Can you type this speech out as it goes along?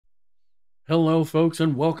Hello, folks,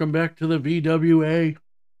 and welcome back to the VWA.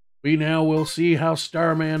 We now will see how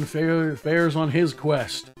Starman fares on his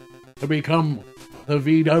quest to become the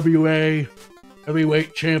VWA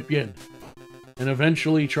Heavyweight Champion and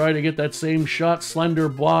eventually try to get that same shot Slender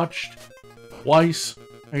botched twice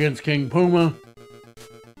against King Puma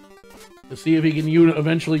to see if he can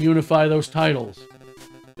eventually unify those titles.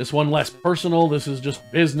 This one less personal, this is just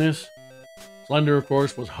business. Slender, of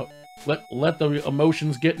course, was let the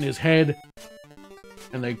emotions get in his head,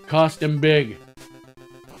 and they cost him big.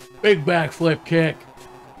 Big backflip kick.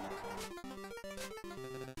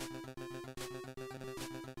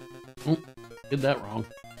 Oh, did that wrong.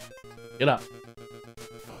 Get up.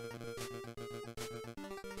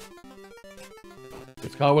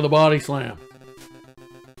 Gets caught with a body slam.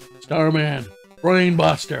 Starman,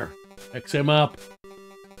 brainbuster, picks him up.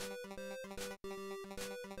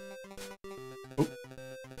 Oh.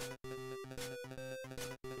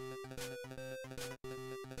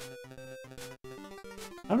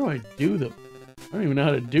 How do I do the... I don't even know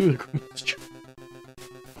how to do the Christmas tree.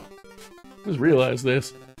 Just realized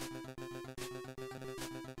this.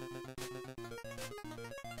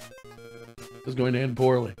 This is going to end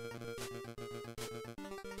poorly.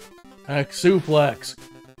 Back suplex.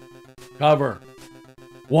 Cover.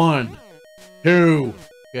 1, 2.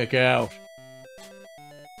 Kick out.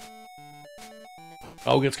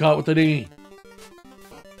 Oh, gets caught with the knee.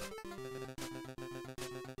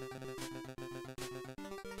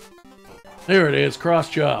 There it is, cross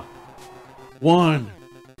chop. 1,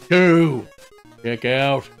 2. Kick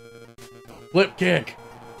out. Flip kick.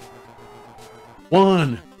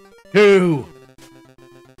 1, 2.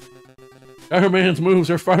 Starman's moves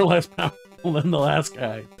are far less powerful than the last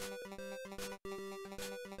guy.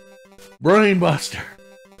 Brainbuster.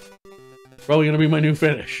 Probably gonna be my new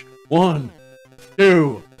finish. 1,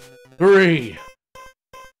 2, 3.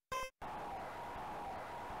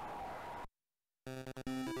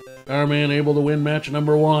 Starman able to win match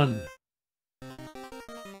number 1.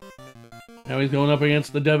 Now he's going up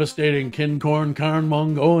against the devastating Kincorn Karn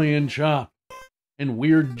Mongolian chop and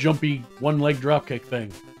weird jumpy one-leg dropkick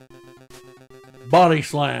thing. Body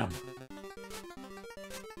slam.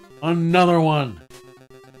 Another one.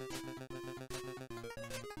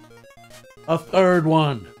 A third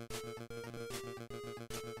one.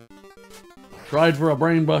 Tried for a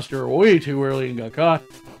brainbuster way too early and got caught.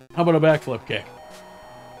 How about a backflip kick?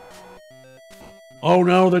 Oh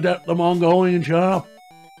no, the Mongolian chop.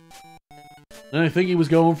 And I think he was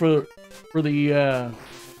going for the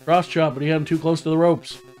cross chop, but he had him too close to the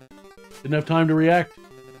ropes. Didn't have time to react.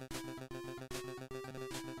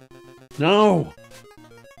 No!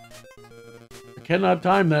 I cannot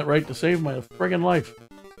time that right to save my friggin' life.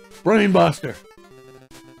 Brainbuster.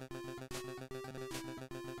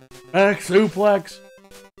 Back suplex.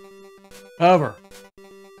 Cover.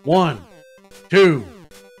 1, 2.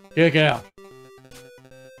 Kick out.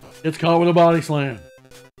 Gets caught with a body slam.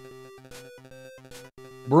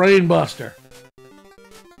 Brainbuster.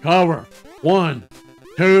 Cover. 1,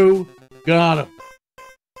 2. Got him.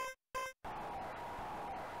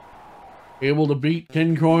 Able to beat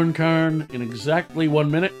Kincorn Karn in exactly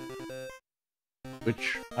 1 minute.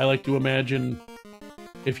 Which I like to imagine,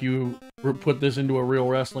 if you put this into a real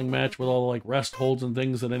wrestling match with all the like rest holds and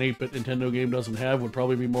things that an 8-bit Nintendo game doesn't have, would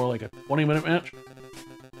probably be more like a 20-minute match.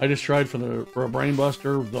 I just tried for a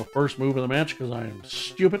brainbuster, the first move of the match, because I am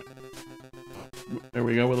stupid. There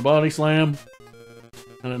we go with a body slam.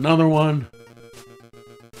 And another one.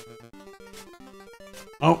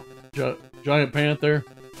 Oh, Giant Panther.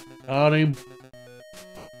 Got him.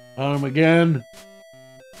 Got him again.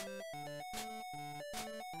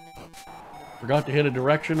 Forgot to hit a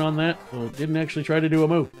direction on that, so it didn't actually try to do a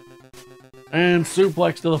move. And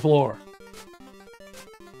suplex to the floor.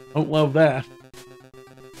 Don't love that.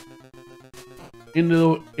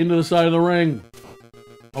 Into the side of the ring.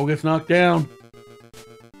 Oh, gets knocked down.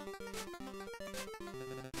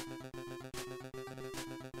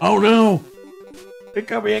 Oh no! It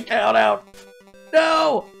could be a count out.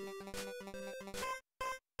 No!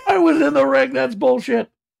 I was in the ring, that's bullshit.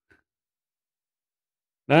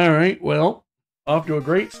 Alright, well, off to a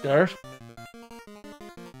great start.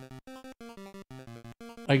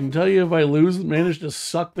 I can tell you if I manage to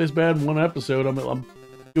suck this bad in one episode, I'm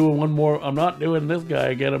doing one more. I'm not doing this guy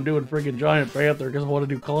again. I'm doing freaking Giant Panther because I want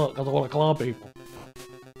to claw people.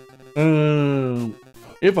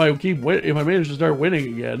 If I manage to start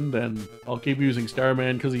winning again, then I'll keep using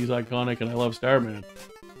Starman because he's iconic and I love Starman.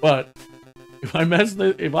 But if I mess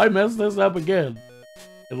this up again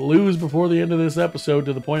and lose before the end of this episode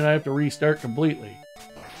to the point I have to restart completely,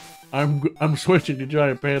 I'm switching to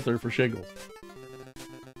Giant Panther for shingles.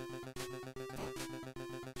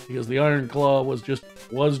 because the Iron Claw was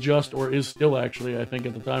just or is still actually, I think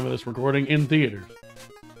at the time of this recording, in theaters.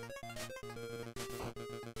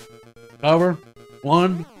 Cover.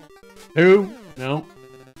 1, 2. No.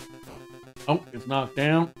 Oh, it's knocked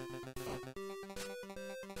down.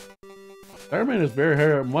 Starman is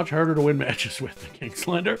much harder to win matches with than King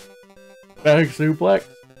Slender. Back suplex.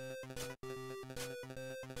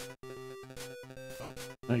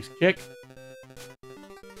 Nice kick.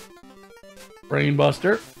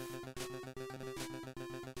 Brainbuster.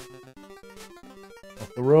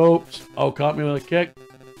 Off the ropes. Oh, caught me with a kick.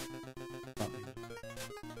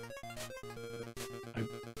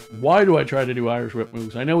 Why do I try to do Irish Whip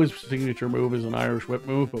moves? I know his signature move is an Irish Whip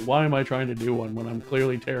move, but why am I trying to do one when I'm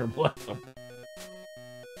clearly terrible at them?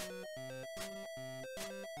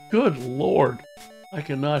 Good Lord. I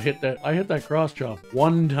cannot hit that. I hit that cross chop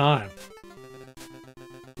one time.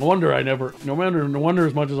 No wonder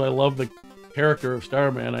as much as I love the character of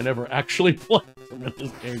Starman, I never actually played him in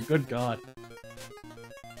this game. Good God.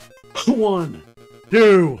 1,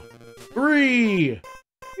 2, 3.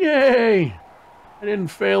 Yay! I didn't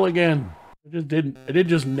fail again. I did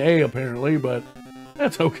just neigh apparently, but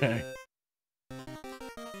that's okay.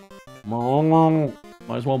 Might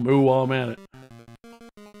as well moo while I'm at it.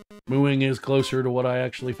 Mooing is closer to what I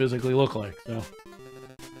actually physically look like, so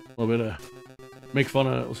a little bit of make fun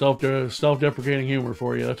of self-deprecating humor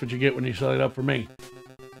for you. That's what you get when you set it up for me.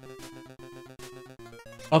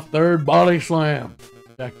 A third body slam.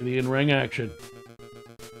 Back to the in-ring action.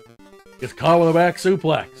 Gets caught with a back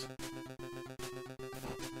suplex.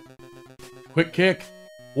 Quick kick.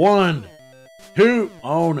 1, 2.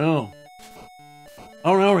 Oh no.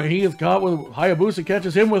 Oh no, he is caught with Hayabusa,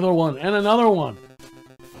 catches him with a one, and another one.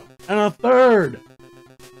 And a third.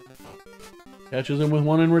 Catches him with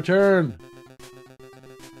one in return.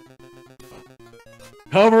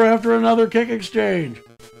 Cover after another kick exchange.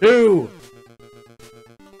 2.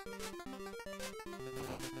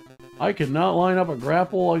 I cannot line up a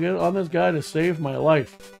grapple again on this guy to save my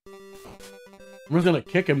life. I'm just going to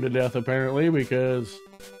kick him to death, apparently, because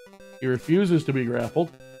he refuses to be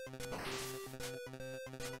grappled.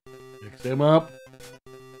 Picks him up.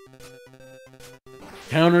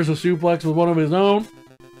 Counters a suplex with one of his own.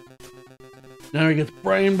 Now he gets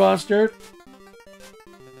brainbustered.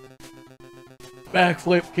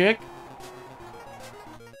 Backflip kick.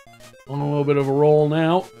 On a little bit of a roll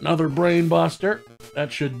now. Another brainbuster.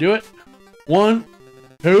 That should do it. 1,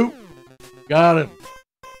 2. Got him.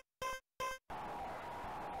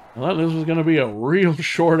 I thought this was going to be a real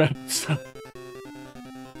short episode.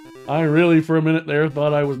 I really, for a minute there,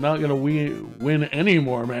 thought I was not going to win any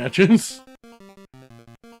more matches.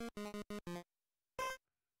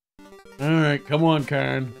 Alright, come on,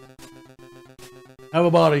 Karen. Have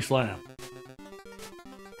a body slam.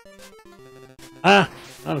 Ah!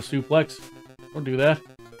 Not a suplex. Don't do that.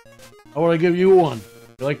 How would I give you one?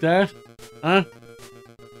 You like that? Huh?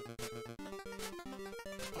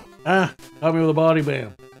 Ah! Caught me with a body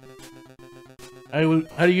bam.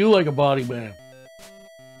 How do you like a body bam?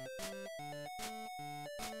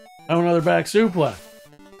 Have another back suplex.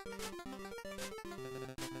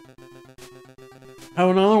 Have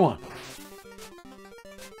another one.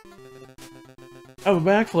 Have a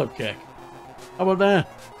backflip kick. How about that?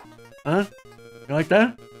 Huh? You like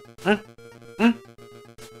that? Huh? Huh?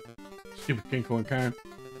 Stupid King Kong Karen.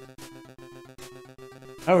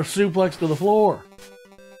 Have a suplex to the floor.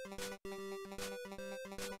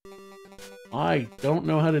 I don't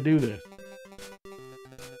know how to do this.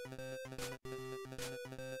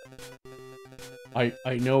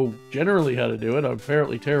 I know generally how to do it. I'm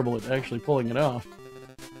apparently terrible at actually pulling it off.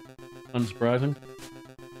 Unsurprising.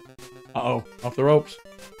 Uh-oh. Off the ropes.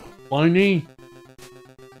 Flying knee.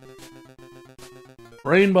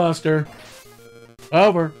 Brainbuster.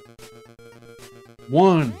 Over.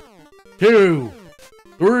 1, 2,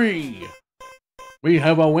 3. We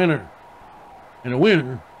have a winner. And a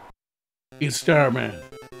winner is Starman.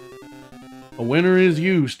 A winner is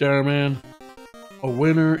you, Starman. A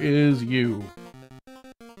winner is you.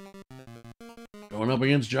 Going up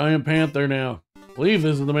against Giant Panther now. I believe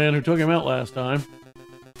this is the man who took him out last time.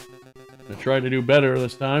 I tried to do better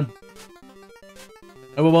this time.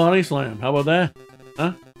 Have a body slam. How about that?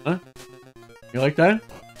 Huh? Huh? You like that?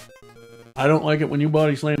 I don't like it when you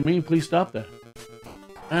body slam me. Please stop that.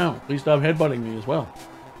 Ow. Please stop headbutting me as well.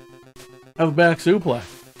 Have a back suplex.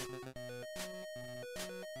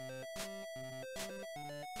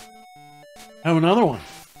 Have another one.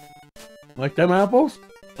 Like them apples?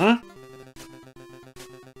 Huh?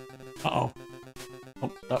 Uh-oh.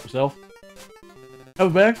 Oh, stop myself.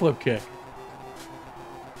 Have a backflip kick.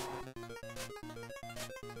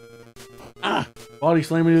 Ah! Body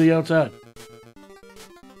slam me to the outside.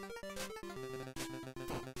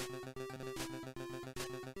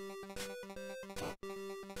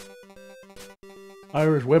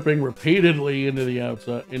 Irish whipping repeatedly into the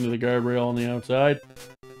outside, into the guardrail on the outside.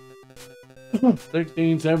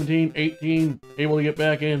 16, 17, 18, able to get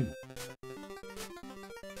back in.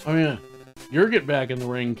 Oh yeah, your get back in the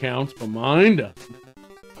ring counts, but mine doesn't.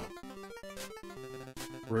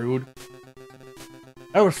 Rude.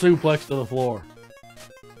 I was suplex to the floor.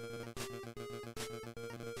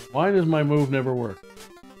 Why does my move never work?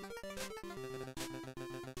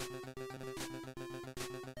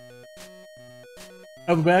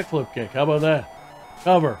 Have a backflip kick. How about that?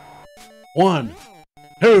 Cover. 1,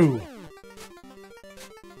 2.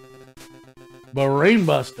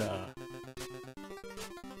 Brainbuster.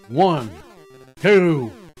 1,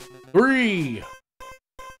 2, 3.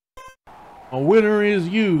 A winner is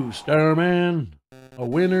you, Starman. A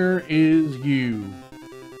winner is you.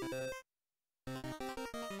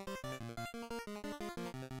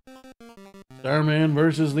 Starman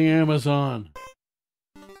versus the Amazon.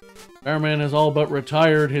 Starman has all but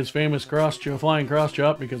retired his famous flying cross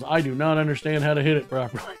chop because I do not understand how to hit it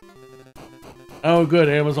properly. Oh good,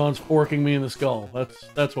 Amazon's forking me in the skull.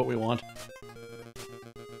 That's what we want.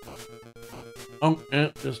 Oh,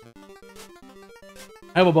 just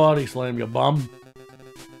have a body slam, you bum.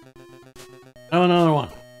 Have another one.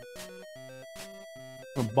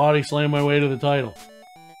 I'll body slam my way to the title.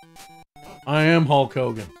 I am Hulk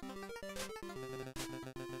Hogan.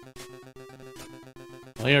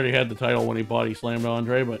 Well, he already had the title when he body slammed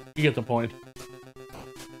Andre, but you get the point.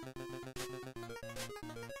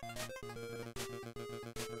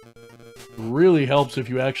 It really helps if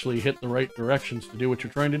you actually hit the right directions to do what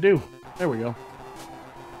you're trying to do. There we go.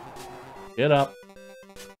 Get up.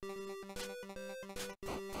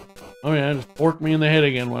 Oh yeah, just fork me in the head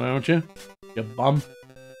again, why don't you? You bum.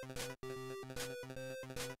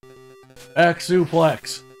 Back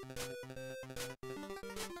suplex.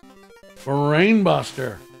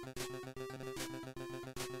 Brainbuster.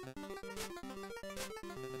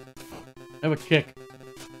 Have a kick.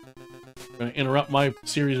 Gonna interrupt my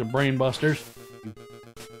series of brainbusters.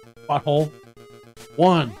 Butthole.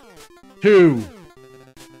 1, 2.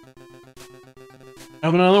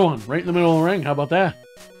 Have another one right in the middle of the ring. How about that?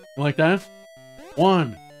 You like that?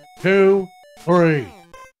 1, 2, 3.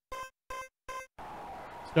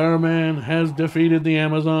 Starman has defeated the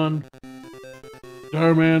Amazon.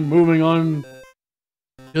 Starman moving on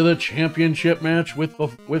to the championship match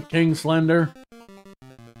with King Slender.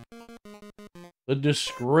 The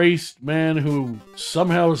disgraced man who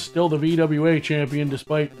somehow is still the VWA champion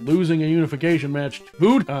despite losing a unification match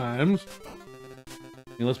 2 times.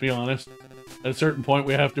 I mean, let's be honest. At a certain point,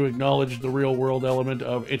 we have to acknowledge the real-world element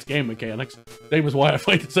of its game mechanics. Same as why I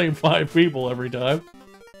fight the same 5 people every time.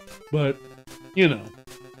 But, you know.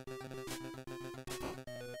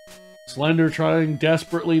 Slender trying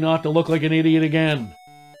desperately not to look like an idiot again.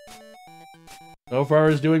 So far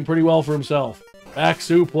is doing pretty well for himself. Back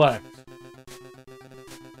suplex.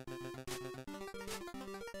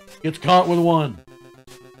 Gets caught with 1.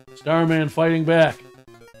 Starman fighting back.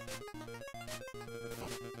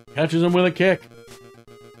 Catches him with a kick.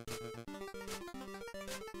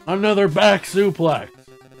 Another back suplex.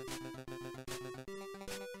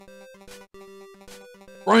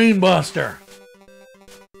 Brainbuster.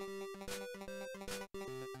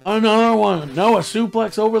 Another one. No, a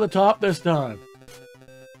suplex over the top this time.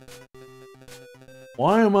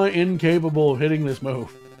 Why am I incapable of hitting this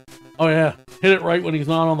move? Oh yeah, hit it right when he's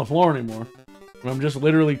not on the floor anymore. I'm just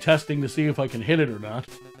literally testing to see if I can hit it or not.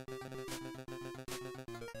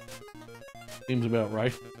 Seems about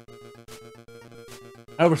right.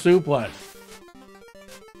 Have a suplex.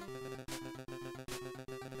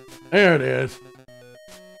 There it is.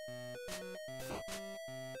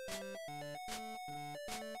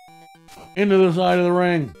 Into the side of the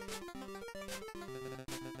ring.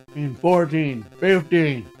 14,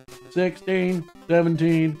 15, 16,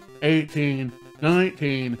 17, 18,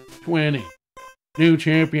 19, 20. New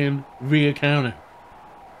champion via counting.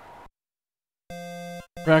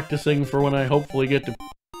 Practicing for when I hopefully get to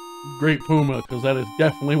Great Puma, because that is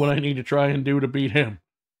definitely what I need to try and do to beat him.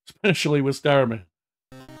 Especially with Starman.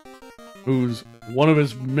 Who's one of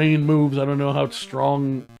his main moves, I don't know how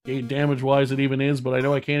strong damage-wise it even is, but I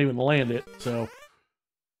know I can't even land it, so...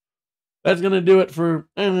 That's gonna do it for...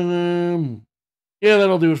 yeah,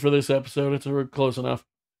 that'll do it for this episode. It's close enough.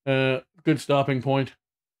 Good stopping point.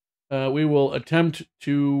 We will attempt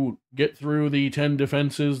to get through the 10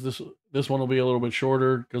 defenses. This one will be a little bit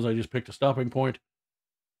shorter, because I just picked a stopping point.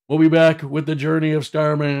 We'll be back with the journey of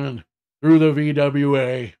Starman through the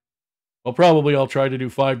VWA. Well, probably I'll try to do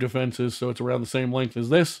 5 defenses so it's around the same length as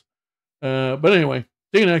this. But anyway,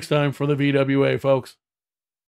 see you next time for the VWA, folks.